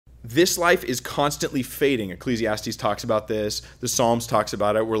this life is constantly fading. Ecclesiastes talks about this. The Psalms talks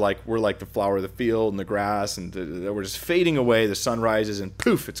about it. We're like the flower of the field and the grass, and we're just fading away. The sun rises and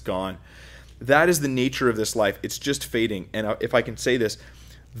poof, it's gone. That is the nature of this life. It's just fading. And if I can say this,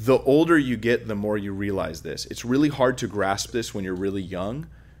 the older you get, the more you realize this. It's really hard to grasp this when you're really young.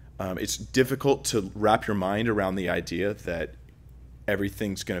 It's difficult to wrap your mind around the idea that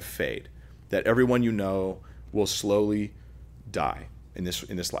everything's going to fade, that everyone you know will slowly die in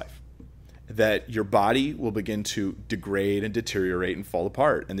this life, that your body will begin to degrade and deteriorate and fall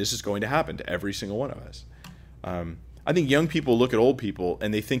apart, and this is going to happen to every single one of us. I think young people look at old people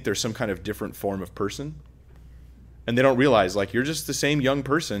and they think they're some kind of different form of person, and they don't realize, like, you're just the same young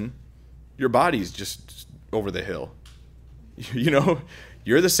person. Your body's just over the hill. You know,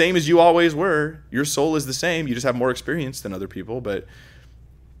 you're the same as you always were. Your soul is the same. You just have more experience than other people, but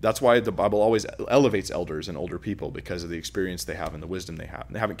that's why the Bible always elevates elders and older people, because of the experience they have and the wisdom they have.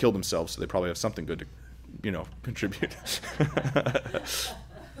 And they haven't killed themselves, so they probably have something good to, contribute.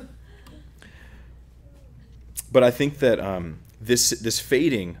 But I think that this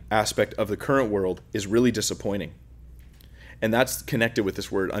fading aspect of the current world is really disappointing. And that's connected with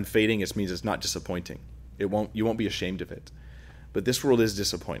this word unfading. It means it's not disappointing. You won't be ashamed of it. But this world is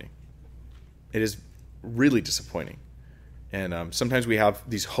disappointing. It is really disappointing. And sometimes we have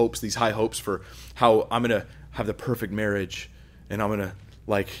these hopes, these high hopes for how I'm going to have the perfect marriage, and I'm going to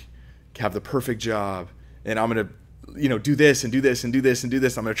have the perfect job, and I'm going to do this and do this and do this and do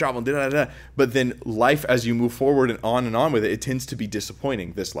this. I'm going to travel and da da da. But then life, as you move forward and on with it, it tends to be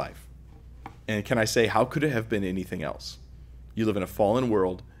disappointing, this life. And can I say, how could it have been anything else? You live in a fallen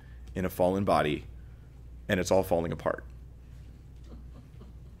world, in a fallen body, and it's all falling apart.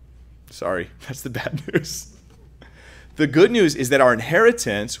 Sorry, that's the bad news. The good news is that our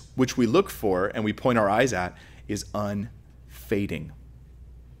inheritance, which we look for and we point our eyes at, is unfading.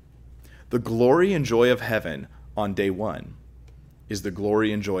 The glory and joy of heaven on day 1 is the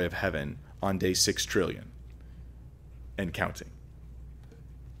glory and joy of heaven on day 6 trillion and counting.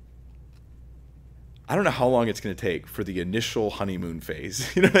 I don't know how long it's going to take for the initial honeymoon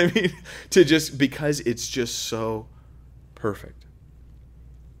phase, you know what I mean? Because it's just so perfect.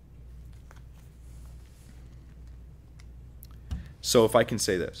 So if I can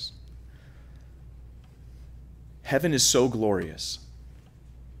say this, heaven is so glorious.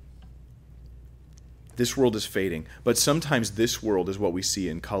 This world is fading, but sometimes this world is what we see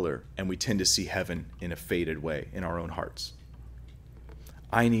in color, and we tend to see heaven in a faded way in our own hearts.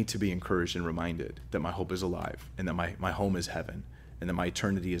 I need to be encouraged and reminded that my hope is alive, and that my home is heaven, and that my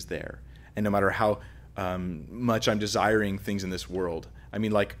eternity is there. And no matter how much I'm desiring things in this world, I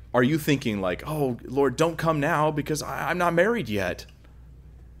mean, are you thinking oh, Lord, don't come now because I'm not married yet?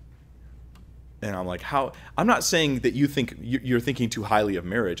 And I'm like, how? I'm not saying that you think you're thinking too highly of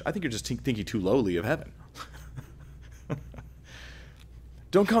marriage. I think you're just thinking too lowly of heaven.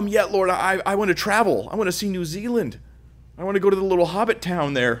 Don't come yet, Lord. I want to travel. I want to see New Zealand. I want to go to the little hobbit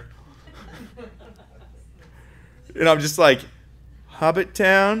town there. And I'm just like, hobbit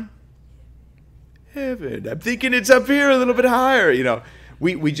town? Heaven. I'm thinking it's up here a little bit higher,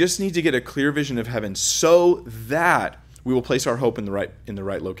 We just need to get a clear vision of heaven so that we will place our hope in the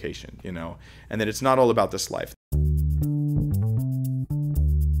right location, and that it's not all about this life.